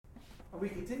And we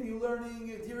continue learning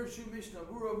Dirshu Mishna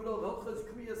Berurah, middle of Hilchos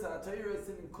Kriyas HaTorah,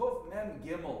 in Kuf Mem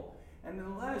Gimel. And in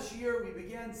the last year, we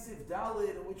began Sif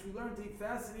Dalet, in which we learned a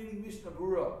fascinating Mishnah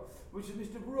Berurah, which the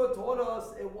Mishnah Berurah taught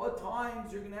us at what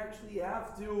times you're going to actually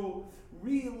have to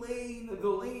relane the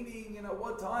laning, and at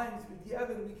what times we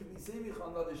can be semich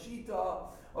on the shita.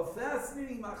 A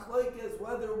fascinating machlokes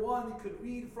whether one could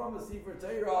read from a Sefer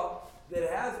Torah that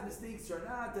has mistakes or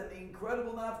not, and the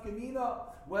incredible nafkamina,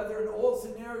 whether in all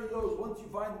scenarios, once you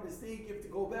find a mistake, you have to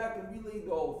go back and relay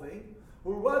the whole thing,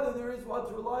 or whether there is one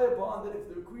to rely upon that if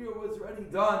the kriya was already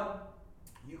done,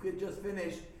 you could just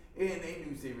finish in a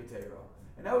new Sefer Torah.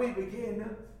 And now we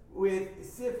begin with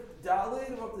Sif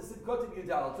Dalet, or the Sif Kotim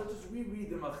Yudal. So let's just reread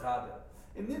the Machaber.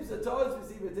 In Nimsa Taz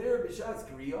Sefer Torah B'Shas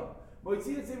Kriya,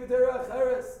 Moitziyat Sefer Torah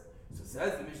Acheres. So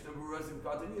says the Mishnah Berurah Sif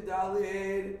Kotim Yudal.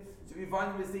 So if you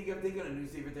find a mistake, you have taken a new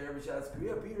Sefer Torah B'Shas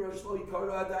Kriya. Peter Shlo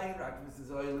Yikara Adayin Rak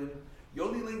Mrs. Oilin. You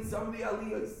only link some of the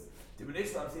aliyahs. As we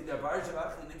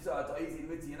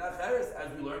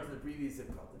learned in the previous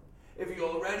Sifkatim. If you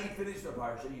already finished the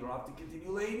parsha, you don't have to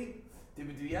continue laning.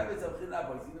 Because with the Evid,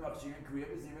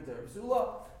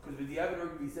 we're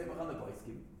going to be saying on the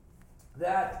Paiskim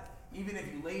that even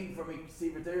if you lane from a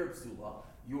Sefer Torah Psula,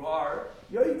 you are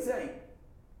Yoitzei.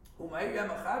 So the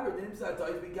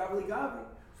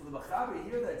Machaber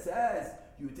here that says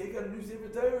you take out a new Sefer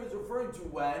Torah is referring to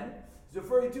when? It's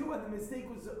referring to when the mistake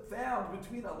was found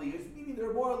between aliyahs, meaning there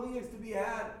are more aliyahs to be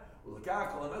had.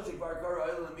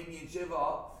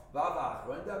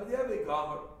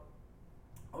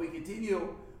 We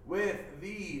continue with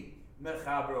the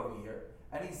Mechaber over here,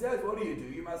 and he says, what do?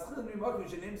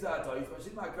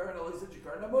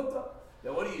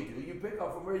 Now what do? You pick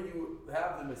up from where you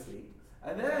have the mistake,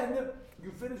 and then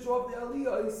you finish off the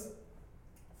aliyahs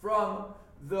from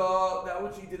that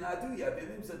which you did not do yet.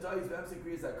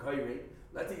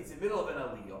 Let's say it's in the middle of an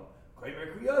aliyah.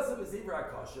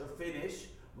 Finish.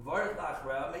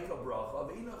 Make a bracha.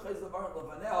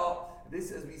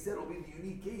 This, as we said, will be the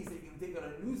unique case that you can take on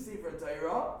a new Sefer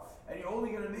Torah, and you're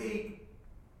only going to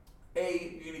you're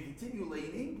going to continue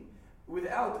laning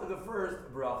without the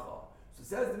first bracha. So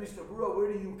says the Mishnah Berurah,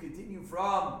 where do you continue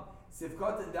from?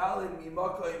 Sifkat and Dalin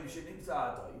mimakayim shenim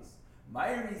sa'atois.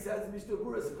 Mayri says Mishnah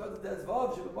Berurah, Sifkat and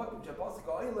Tezvav shebemakim shapasik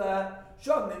ha'ila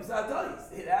sham nim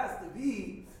sa'atois. It has to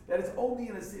be that it's only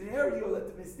in a scenario that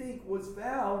the mistake was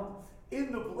found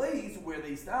in the place where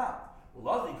they stopped.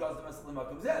 Luckily, because the Masalim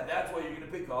comes in, that's why you're going to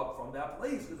pick up from that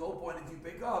place, because the whole point is you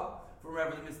pick up from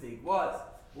wherever the mistake was.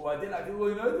 What do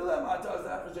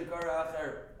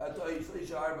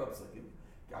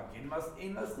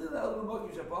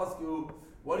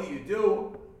you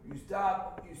do? You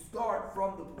start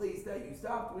from the place that you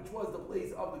stopped, which was the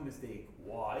place of the mistake.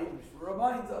 Why? Which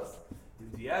reminds us.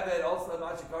 B'diavad also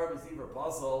mashikar b'sefer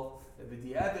puzzle.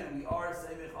 B'diavad we are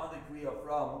semich on the kriya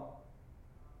from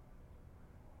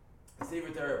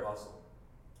Sefer Torah puzzle.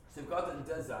 Sivkat and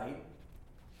Tezayin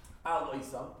al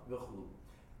oisam v'chulu.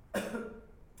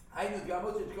 Hainu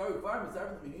gamot shechikar ukvar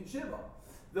mitzarv l'minin shiva.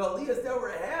 The aliyahs that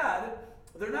were had,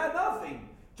 they're not nothing.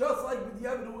 Just like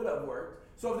b'diavad would have worked.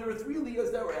 So if there were 3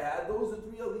 aliyahs that were had, those are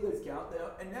 3 aliyahs count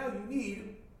now, and now you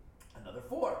need another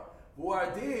 4. Who are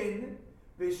din.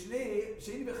 Similarly,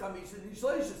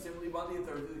 Monday and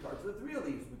Thursday, the cards of the 3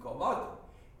 aliyahs. We call Magdal.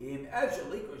 In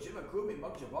Eshalik or Shima Krumi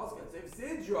Makshabaska,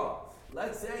 Sidra.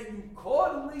 Let's say you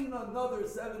caught in another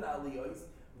 7 aliyahs.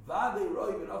 So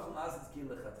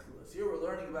here we're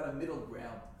learning about a middle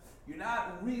ground. You're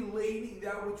not relating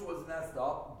that which was messed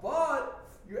up, but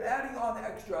you're adding on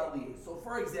extra aliyahs. So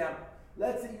for example,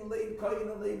 let's say you laid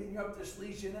Kayin and laid you're up to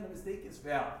Shlishi and a mistake is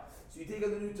found. So you take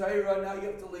on the new Torah, now you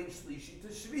have to lay Shlishi to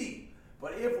Shvi.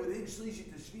 But if within Shlishi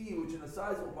to Shvi, which in a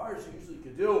sizable parsha you usually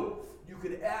could do, you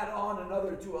could add on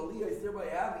another 2 aliyahs, thereby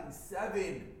having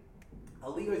 7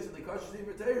 aliyahs in the Kasher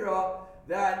Sefer Torah,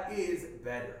 that is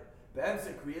better. What happens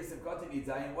if the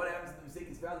mistake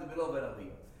is found in the middle of an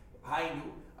aliyah?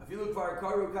 Hainu, if you look for a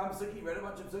karu kam suki, read a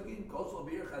bunch of suki, kosel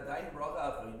bir chadayin bracha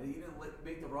after. He didn't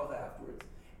make the bracha afterwards.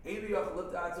 You're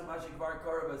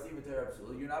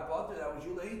not bothered that was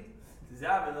you late.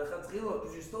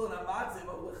 Because you're still in a matzim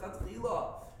of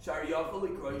lechatchila. Shar yachol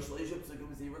likroy shleisha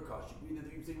psukim sefer kashik. We did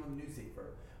the psukim on the new sefer.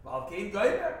 Val kain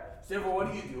gaiber. So therefore,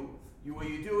 what do? What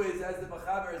you do is, as the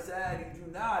Machaber said, you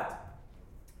do not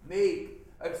make.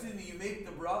 You make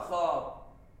the bracha.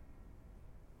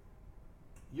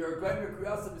 You're gaiber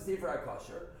kriyasa b'sefer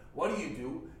hakasher. What do?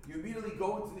 You immediately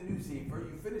go into the new sefer.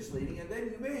 You finish leading, and then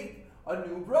you make a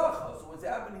new bracha. So what's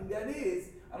happening then is,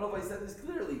 I don't know if I said this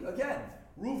clearly. Again.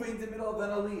 Ruvain's in the middle of an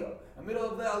aliyah. In the middle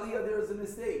of the aliyah, there is a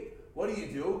mistake. What do?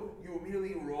 You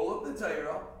immediately roll up the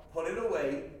Torah, put it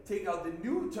away, take out the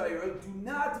new Torah. Do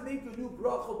not make a new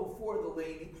bracha before the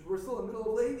laning, because we're still in the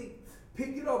middle of laning.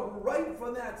 Pick it up right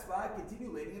from that spot,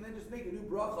 continue laning, and then just make a new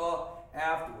bracha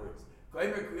afterwards. We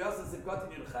read 3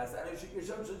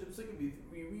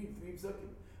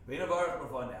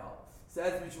 psukim now.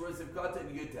 Says Mishra Sivkata in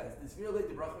Yud Test. This fear late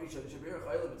the bracha Rishon Shabir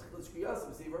Chayla B'Tchilas Kriyas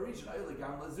V'Seiv Rishon Ayla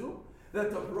Gam Lazu.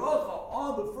 That the bracha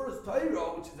on the first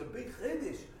Torah, which is a big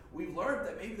chiddush, we've learned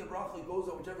that maybe the bracha goes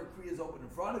on whichever kriya is open in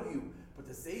front of you, but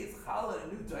to say it's chal in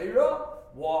a new Torah,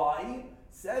 why?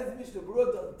 Says Mishna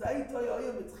Berurah,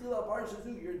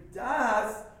 your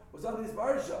das was on this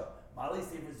parsha.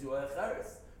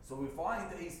 So we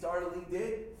find a startling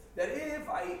did that if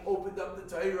I opened up the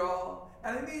Torah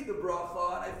and I made the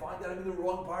bracha and I find that I'm in the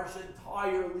wrong parsha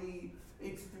entirely,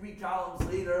 it's 3 columns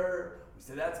later, we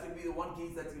said that's going to be the one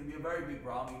case that's going to be a very big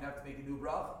problem. You're going to have to make a new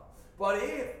bracha. But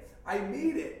if I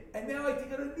made it and now I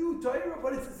take out a new Torah,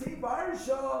 but it's the same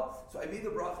parsha, so I made the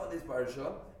bracha on this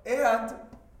parsha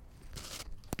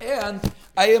and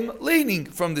I am leaning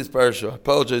from this parsha. I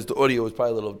apologize, the audio was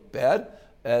probably a little bad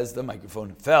as the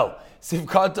microphone fell.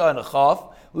 Sivkata and a chaf,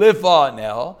 lifa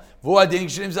now.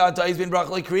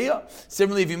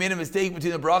 Similarly, if you made a mistake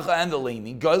between the bracha and the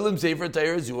leaning, goyim sefer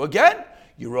Torah zu again.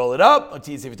 You roll it up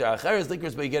until you sefer Torah acheres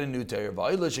likers, but you get a new Torah.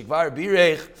 Va'ila shekvar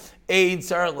birech ein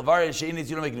sarach levar shenis.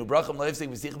 You don't make a new bracha. Mleifsek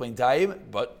v'sich bein taim,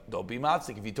 but don't be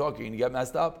mafsik. If you talk, you're going to get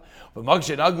messed up. But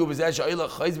magshe nagu b'zeh sha'ila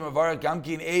chayz mevar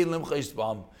gamkin ein limchayz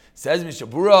bam. Says Mishna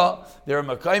Berurah, there are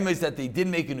makaimis that they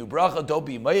didn't make a new bracha. Don't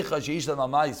be meicha sheish lam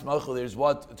amai smachu. There's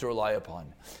what to rely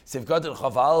upon. Sivkat el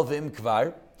chaval v'im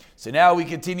kvar. So now we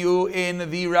continue in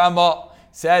the Ramah.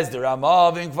 Says the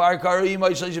Ramah v'im kvar karim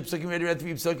shalish psukim ready to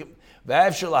be psukim.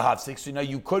 So now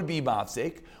you could be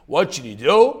mafsik. What should you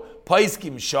do?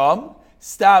 Paiskim sham,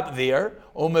 stop there.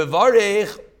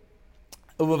 Umevarech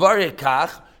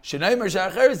kach. Shenaymer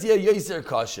shacheres ya yoser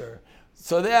kasher.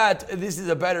 So that this is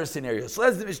a better scenario. So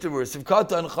let's the Mishnah Berurah.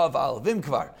 Sivkata and chav al vim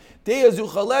kvar. Deyazu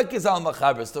chalek is al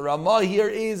machabers. The Ramah here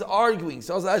is arguing.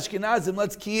 So Ashkenazim,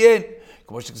 let's key in.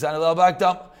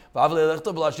 That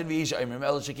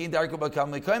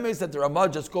the Ramah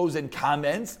just goes and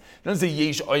comments. He doesn't say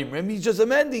yesh oimrim. He's just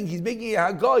amending. He's making a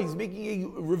hagah. He's making a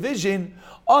revision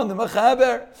on the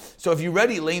machaber. So if you're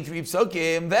ready, lane 3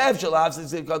 psukim.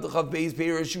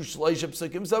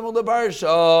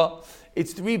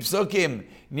 It's 3 psukim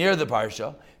near the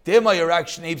parsha. It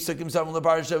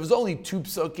was only 2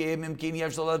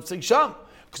 psukim.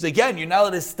 Because again, you're not allowed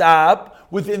to stop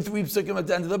within 3 psukim at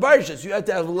the end of the parsha. So you have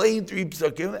to have lane 3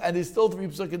 psukim, and there's still 3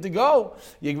 psukim to go.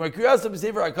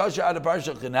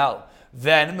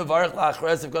 Then mevarach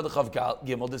la'achres of Chav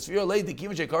Gimel. This fear late the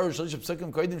kiva shekaru shalish psukim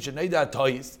koidim shenayda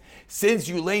tois. Since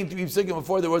you lane 3 psukim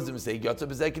before there was a mistake, yotza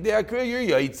b'zekidei akriya your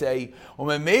yaitze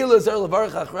umemela zar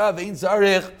levarach achrav ein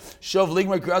zarich shov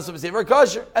ligmar kriyasa b'sefer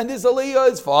kasher, and this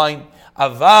aliyah is fine.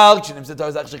 Aval k'shenim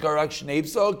setar zach shekarak shnei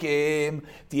psukim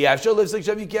tiafshel lifsek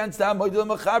shav you can't stop moed to the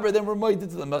mechaber, then we're moed to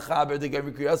the mechaber the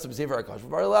gavri kriyasa b'sefer kasher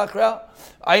var la'achra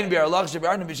ein bi'arlach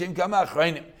shebarnu b'shem kama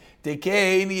achrayim. We're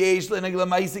going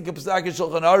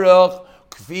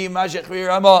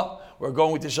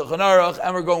with the Shulchan Aruch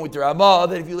and we're going with the Ramah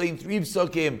that if you lay in 3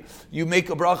 psukim, you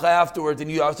make a bracha afterwards and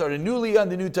you start a newly on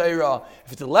the new Torah.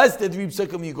 If it's less than 3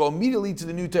 psukim, you go immediately to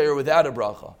the new Torah without a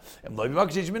bracha. Unless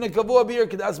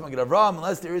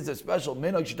there is a special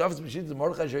minhag,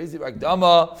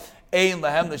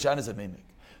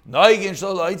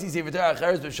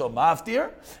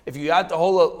 if you had the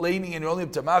whole laning and you're only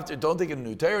up to maftir, don't take it a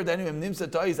new Torah. Then we rely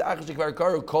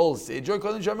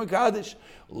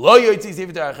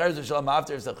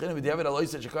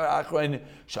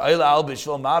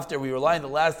on the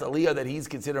last aliyah that he's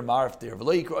considered maftir.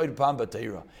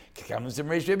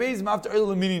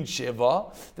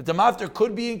 That the maftir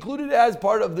could be included as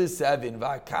part of this 7.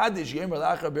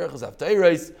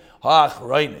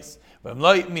 But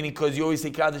meaning because you always say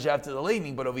Kaddish after the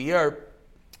laning, but over here,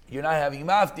 you're not having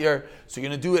maftir, so you're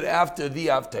going to do it after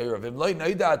the after.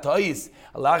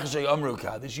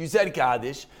 You said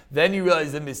Kaddish, then you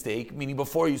realize the mistake, meaning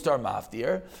before you start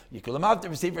maftir.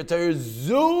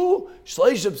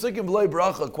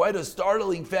 Quite a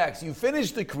startling fact. So you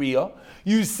finished the kriya,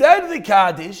 you said the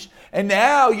Kaddish, and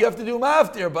now you have to do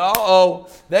maftir. But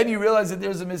then you realize that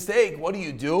there's a mistake. What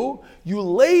do? You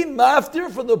lay maftir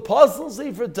for the puzzle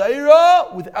sefer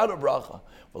Torah without a bracha.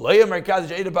 You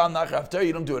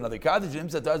don't do another kaddish.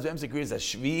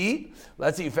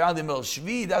 Let's say you found the middle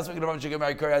shvi. That's what Magen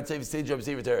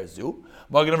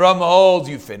Avraham holds.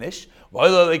 You finish.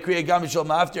 They create gam shel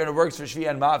maftir, and it works for shvi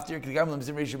and maftir.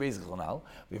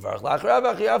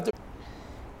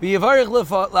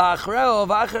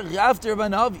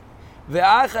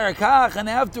 Ve'achar kach, and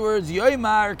afterwards,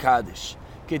 Yoimar Kaddish.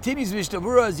 Continues Mishnah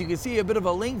Berurah, as you can see, a bit of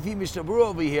a lengthy Mishnah Berurah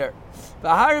over here.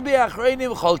 V'harbe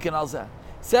achreinim cholken alza.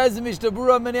 Says the Mishnah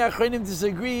Berurah, many achreinim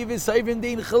disagree. V'sayvim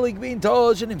dein chilik bein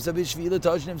tosh, and himsa b'shvi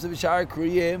l'tosh, and himsa b'shar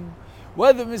kriyim.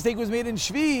 Whether the mistake was made in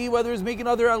Shvi, whether it's making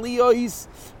other aliyos,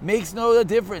 makes no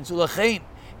difference. Ulachein.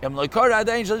 If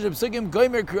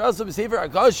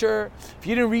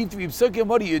you didn't read 3 psukim,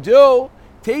 what do?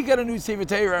 Take out a new Sefer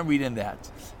Torah and read in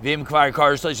that.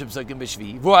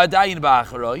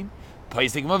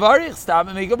 Stop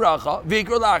and make a bracha.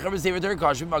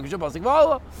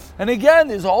 And again,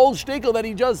 there's a whole shtickle that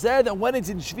he just said that when it's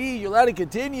in Shvi, you're allowed to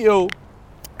continue.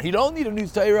 You don't need a new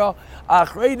Torah.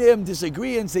 Achreinim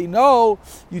disagree and say no.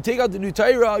 You take out the new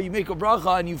Torah, you make a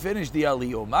bracha, and you finish the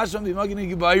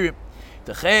aliyah.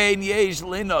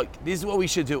 This is what we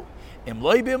should do. If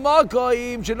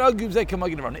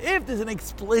there's an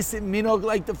explicit minog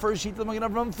like the first sheet of the Magen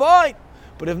Avraham, fine.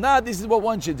 But if not, this is what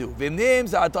one should do. And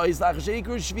if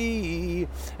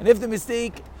the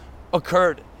mistake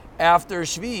occurred after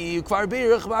Shvi,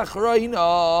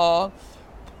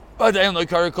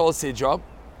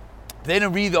 they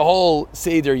didn't read the whole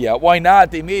Seder yet. Why not?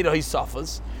 They made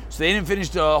Hisafas, so they didn't finish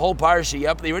the whole parsha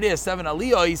yet, but they already have 7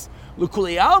 aliyos. You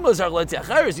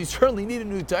certainly need a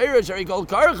new Torah.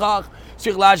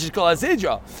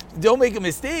 Don't make a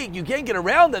mistake. You can't get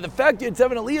around that. The fact you had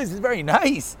 7 aliyos is very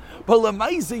nice, but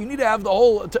lemaisa you need to have the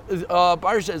whole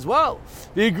parsha as well.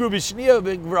 If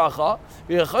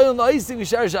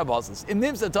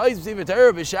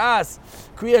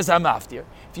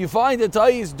you find the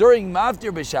tais during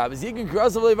maftir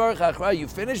b'Shabbos, you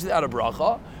finish without a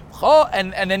bracha.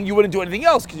 And then you wouldn't do anything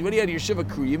else because you already had your Shiva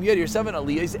Kriyim, you had your 7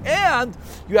 aliyahs, and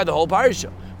you had the whole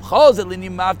parsha.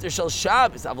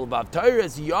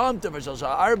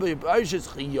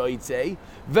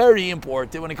 Very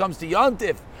important when it comes to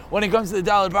Yontif, when it comes to the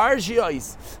Daled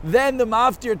Parashiyos. Then the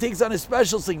maftir takes on a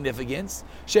special significance.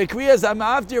 That's the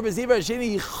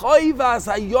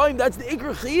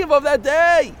Ikr Chiv of that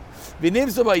day.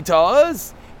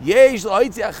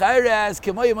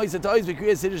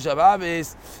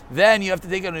 Then you have to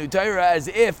take on a new Torah as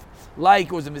if like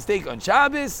it was a mistake on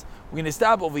Shabbos. We're going to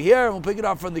stop over here and we'll pick it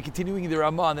up from the continuing the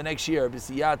Ramah the next year.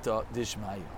 B'siyata Dishmaya.